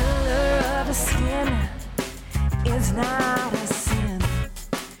 The color of the skin is not a sin,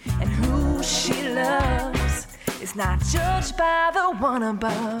 and who she loves is not judged by the one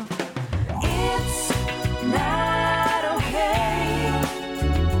above. It's not okay.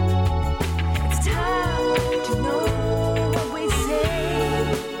 It's time to know what we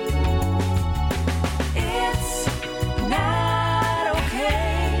say. It's not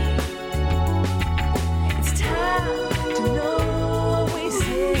okay. It's time to know what we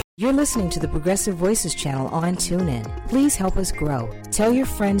say. You're listening to the Progressive Voices channel on TuneIn. Please help us grow. Tell your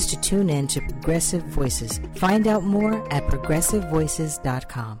friends to tune in to Progressive Voices. Find out more at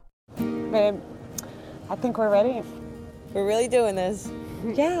progressivevoices.com. Babe, I think we're ready. We're really doing this.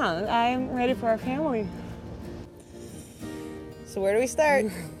 Yeah, I'm ready for our family. So where do we start?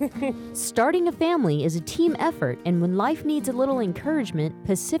 Starting a family is a team effort, and when life needs a little encouragement,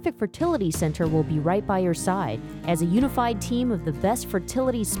 Pacific Fertility Center will be right by your side. As a unified team of the best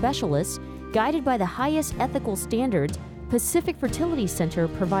fertility specialists, guided by the highest ethical standards, Pacific Fertility Center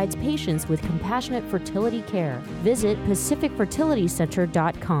provides patients with compassionate fertility care. Visit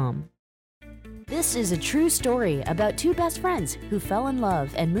pacificfertilitycenter.com. This is a true story about two best friends who fell in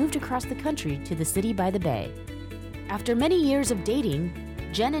love and moved across the country to the city by the bay. After many years of dating,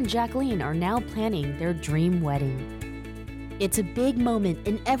 Jen and Jacqueline are now planning their dream wedding. It's a big moment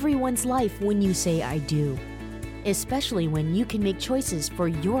in everyone's life when you say I do, especially when you can make choices for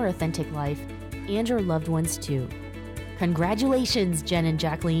your authentic life and your loved ones too. Congratulations, Jen and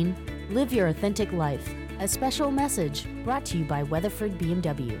Jacqueline. Live your authentic life. A special message brought to you by Weatherford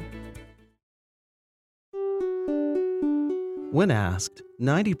BMW. When asked,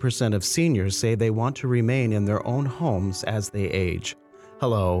 90% of seniors say they want to remain in their own homes as they age.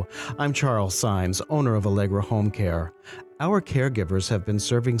 Hello, I'm Charles Symes, owner of Allegra Home Care. Our caregivers have been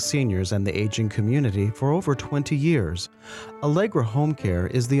serving seniors and the aging community for over 20 years. Allegra Home Care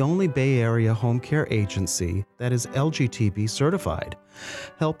is the only Bay Area home care agency that is LGTB certified.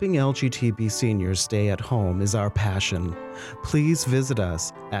 Helping LGTB seniors stay at home is our passion. Please visit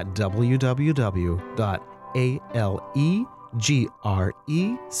us at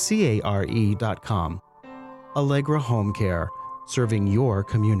www.alegrecare.com. Allegra Home Care, serving your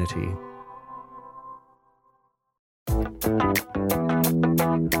community.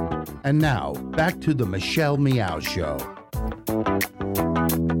 And now, back to the Michelle Meow Show.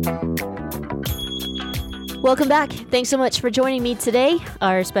 Welcome back. Thanks so much for joining me today.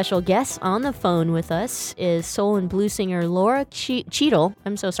 Our special guest on the phone with us is soul and blues singer Laura Cheadle.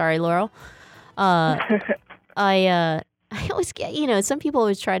 I'm so sorry, Laurel. I always get, some people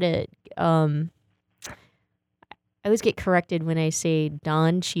always try to, I always get corrected when I say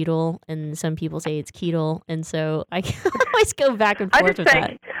Don Cheadle, and some people say it's Keatle, and so I always go back and forth with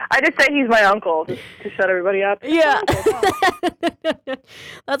that. I just say he's my uncle just to shut everybody up. Yeah.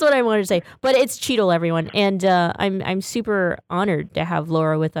 That's what I wanted to say. But it's Cheadle, everyone. And I'm super honored to have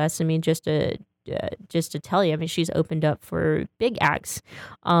Laura with us. I mean, just to tell you, I mean, she's opened up for big acts,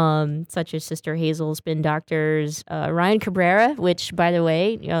 such as Sister Hazel, Spin Doctors, Ryan Cabrera, which, by the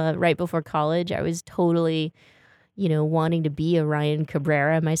way, right before college, I was totally, wanting to be a Ryan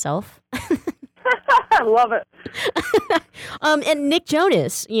Cabrera myself. I love it. And Nick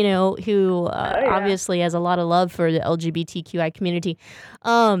Jonas, who obviously has a lot of love for the LGBTQI community.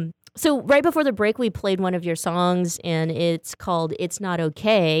 So right before the break, we played one of your songs, and it's called "It's Not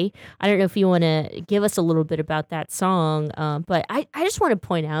Okay." I don't know if you want to give us a little bit about that song, but I just want to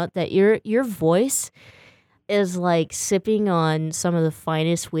point out that your voice is like sipping on some of the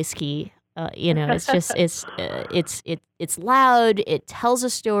finest whiskey. It's just it's loud. It tells a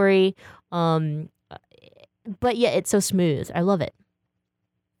story. But yeah, it's so smooth. I love it.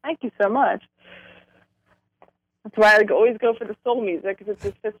 Thank you so much. That's why I always go for the soul music, because it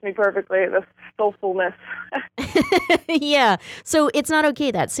just fits me perfectly, the soulfulness. Yeah. So It's Not Okay,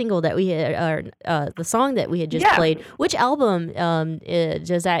 that single that we had, the song that we had just played. Which album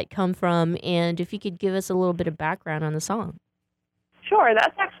does that come from? And if you could give us a little bit of background on the song. Sure.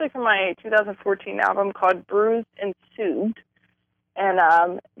 That's actually from my 2014 album called Bruised and Soothed. And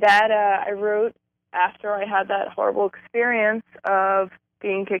that I wrote after I had that horrible experience of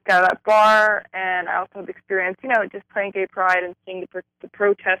being kicked out of that bar, and I also had the experience, just playing Gay Pride and seeing the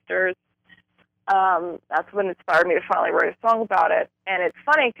protesters. That's what inspired me to finally write a song about it. And it's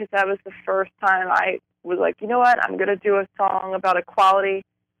funny because that was the first time I was like, you know what, I'm going to do a song about equality.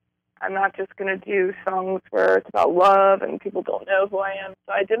 I'm not just going to do songs where it's about love and people don't know who I am.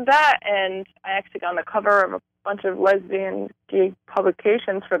 So I did that, and I actually got on the cover of a bunch of lesbian gay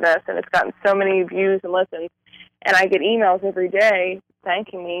publications for this, and it's gotten so many views and listens. And I get emails every day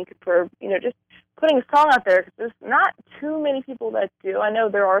thanking me for, just putting a song out there, because there's not too many people that do. I know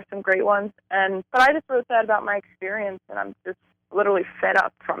there are some great ones, but I just wrote that about my experience, and I'm just literally fed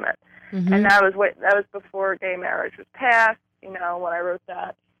up from it. Mm-hmm. And that was before gay marriage was passed, when I wrote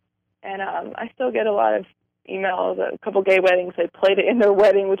that. And I still get a lot of emails. A couple gay weddings, they played it in their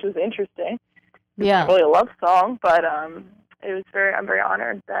wedding, which was interesting. Yeah, it's not really a love song, but I'm very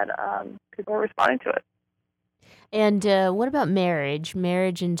honored that people are responding to it. And what about marriage?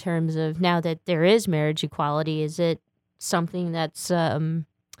 Marriage in terms of, now that there is marriage equality, is it something that's top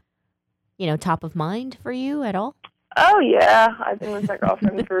of mind for you at all? Oh yeah, I've been with my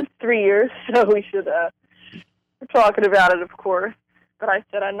girlfriend for 3 years, so we should we're talking about it, of course. But I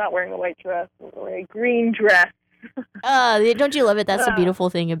said I'm not wearing a white dress. I'm wearing a green dress. Don't you love it? That's the beautiful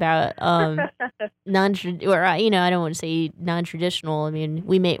thing about I don't want to say non-traditional. I mean,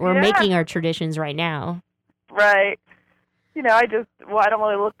 we're making our traditions right now. Right. I don't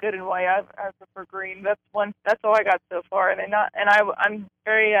really look good in white. I prefer green. That's all I got so far. I'm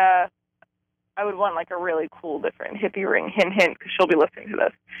very I would want like a really cool, different hippie ring. Hint, because she'll be listening to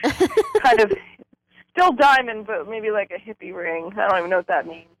this. Kind of. Still diamond, but maybe like a hippie ring. I don't even know what that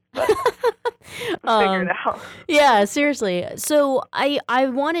means, but figure it out. Yeah, seriously. So I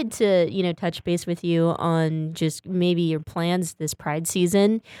wanted to, touch base with you on just maybe your plans this Pride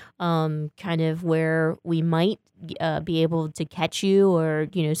season, kind of where we might be able to catch you, or,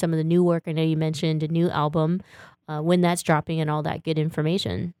 some of the new work. I know you mentioned a new album, when that's dropping and all that good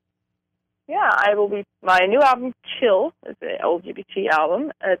information. Yeah, my new album, Chill, is an LGBT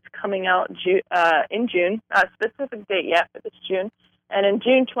album. It's coming out in June. Not a specific date yet, but it's June. And in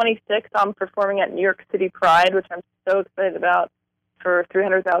June 26th, I'm performing at New York City Pride, which I'm so excited about, for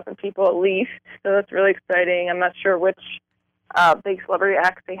 300,000 people at least. So that's really exciting. I'm not sure which big celebrity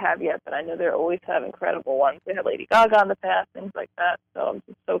acts they have yet, but I know they always have incredible ones. They had Lady Gaga in the past, things like that. So I'm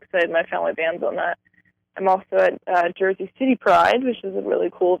just so excited. My family band's on that. I'm also at Jersey City Pride, which is a really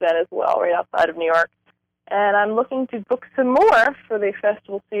cool event as well, right outside of New York. And I'm looking to book some more for the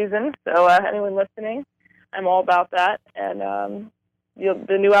festival season. So anyone listening, I'm all about that. And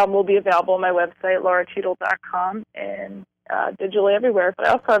the new album will be available on my website, lauracheadle.com, and digitally everywhere. But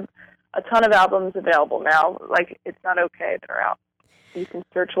I also have a ton of albums available now, like It's Not Okay, that are out. You can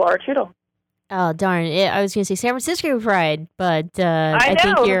search Laura Cheadle. Oh, darn. I was going to say San Francisco Pride, but I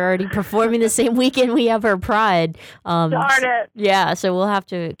think know. you're already performing the same weekend we have our Pride. Darn it. Yeah, so we'll have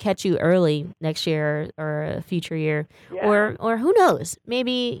to catch you early next year or a future year. Yeah. Or who knows?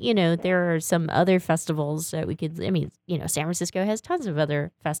 Maybe, there are some other festivals that we could, San Francisco has tons of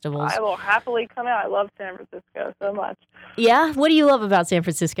other festivals. I will happily come out. I love San Francisco so much. Yeah? What do you love about San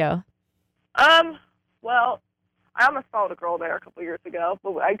Francisco? Well, I almost followed a girl there a couple years ago,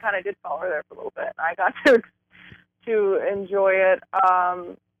 but I kind of did follow her there for a little bit. I got to enjoy it.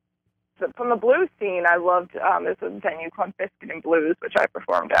 So from the blues scene, I loved there's a venue called Biscuit and Blues, which I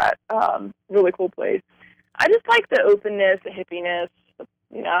performed at. Really cool place. I just like the openness, the hippiness.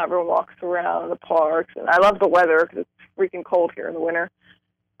 Everyone walks around the parks, and I love the weather because it's freaking cold here in the winter.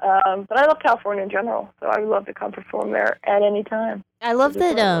 But I love California in general, so I would love to come perform there at any time. I love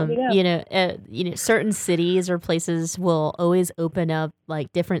that, certain cities or places will always open up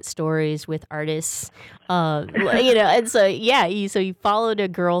like different stories with artists, and so, so you followed a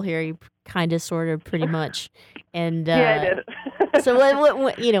girl here, you kind of, sort of, pretty much. And, yeah, I did. So what,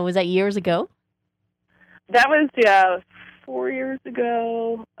 was that years ago? That was, 4 years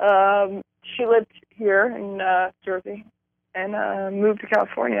ago. She lived here in Jersey and moved to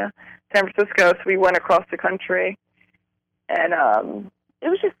California, San Francisco, so we went across the country. And it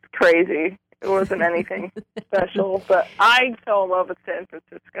was just crazy. It wasn't anything special, but I fell in love with San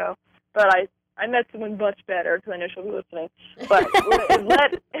Francisco. But I met someone much better because I know she'll be listening. But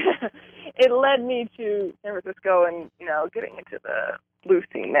it led me to San Francisco and getting into the blues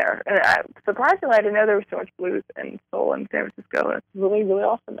scene there. And surprisingly, I didn't know there was so much blues and soul in San Francisco. It's really, really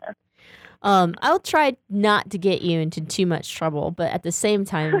awesome there. I'll try not to get you into too much trouble, but at the same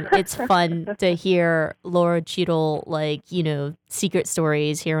time, it's fun to hear Laura Cheadle, secret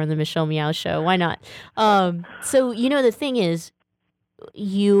stories here on the Michelle Meow Show. Why not? So, the thing is,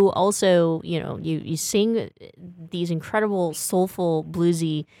 you also, you sing these incredible, soulful,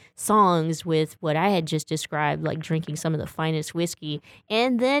 bluesy songs with what I had just described, like drinking some of the finest whiskey,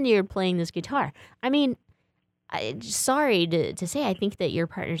 and then you're playing this guitar. I mean, sorry to say, I think that your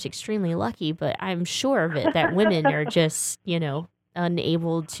partner's extremely lucky, but I'm sure of it that women are just,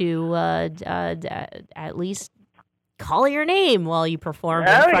 unable to at least call your name while you perform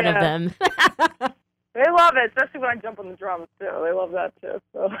in front of them. They love it, especially when I jump on the drums too. They love that too.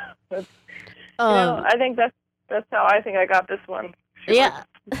 So, I think that's how I think I got this one. Yeah.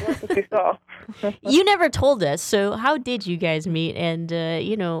 That's what you saw. You never told us, so how did you guys meet? And,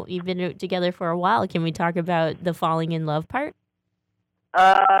 you've been together for a while. Can we talk about the falling in love part?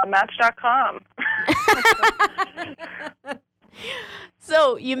 Match.com.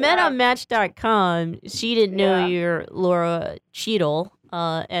 So you met on Match.com. She didn't know you're Laura Cheadle.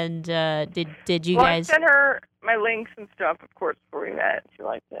 And did you guys? I sent her my links and stuff, of course, before we met. She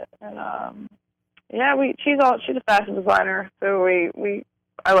liked it, and she's a fashion designer, so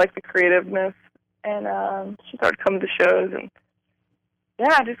I like the creativeness, and she started coming to shows, and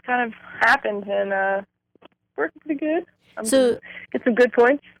it just kind of happened, and worked pretty good. Get some good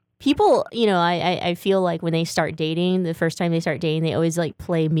points. People, I feel like when they start dating, the first time they start dating, they always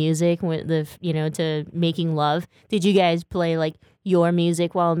play music with to making love. Did you guys play your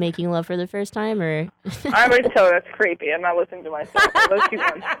music while making love for the first time, or? I always tell her that's creepy. I'm not listening to myself.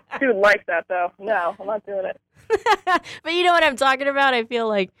 She would like that though. No, I'm not doing it. But you know what I'm talking about? I feel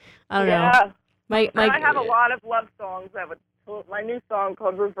like I don't know. I have a lot of love songs my new song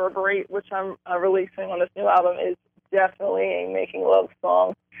called Reverberate, which I'm releasing on this new album, is definitely a making love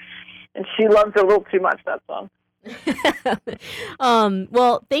song. And she loves it a little too much, that song.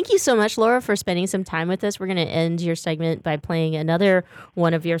 Well, thank you so much, Laura, for spending some time with us. We're going to end your segment by playing another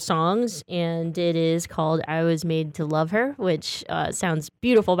one of your songs, and it is called I Was Made to Love Her, which sounds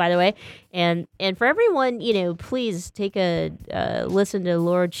beautiful, by the way. And for everyone, please take a listen to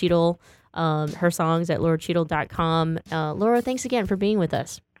Laura Cheadle, her songs at lauracheadle.com. Laura, thanks again for being with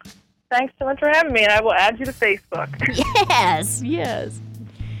us. Thanks so much for having me, and I will add you to Facebook. Yes.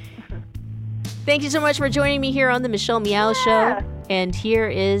 Thank you so much for joining me here on the Michelle Meow Show. And here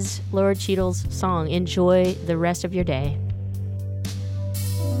is Laura Cheadle's song. Enjoy the rest of your day.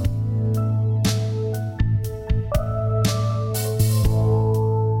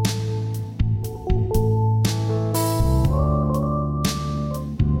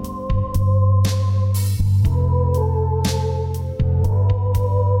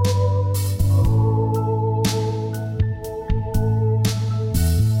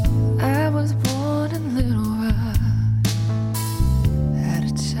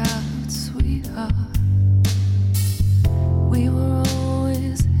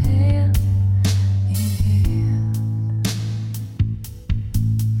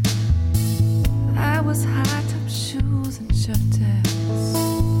 was high top shoes and shirt tails.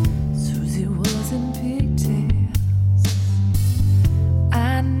 Susie was in pigtails.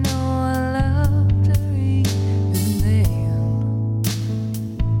 I know I loved her even then.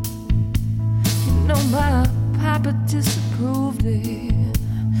 You know my papa disapproved it.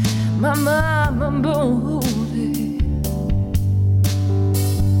 My mama booed it.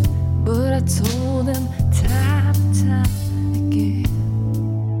 But I told them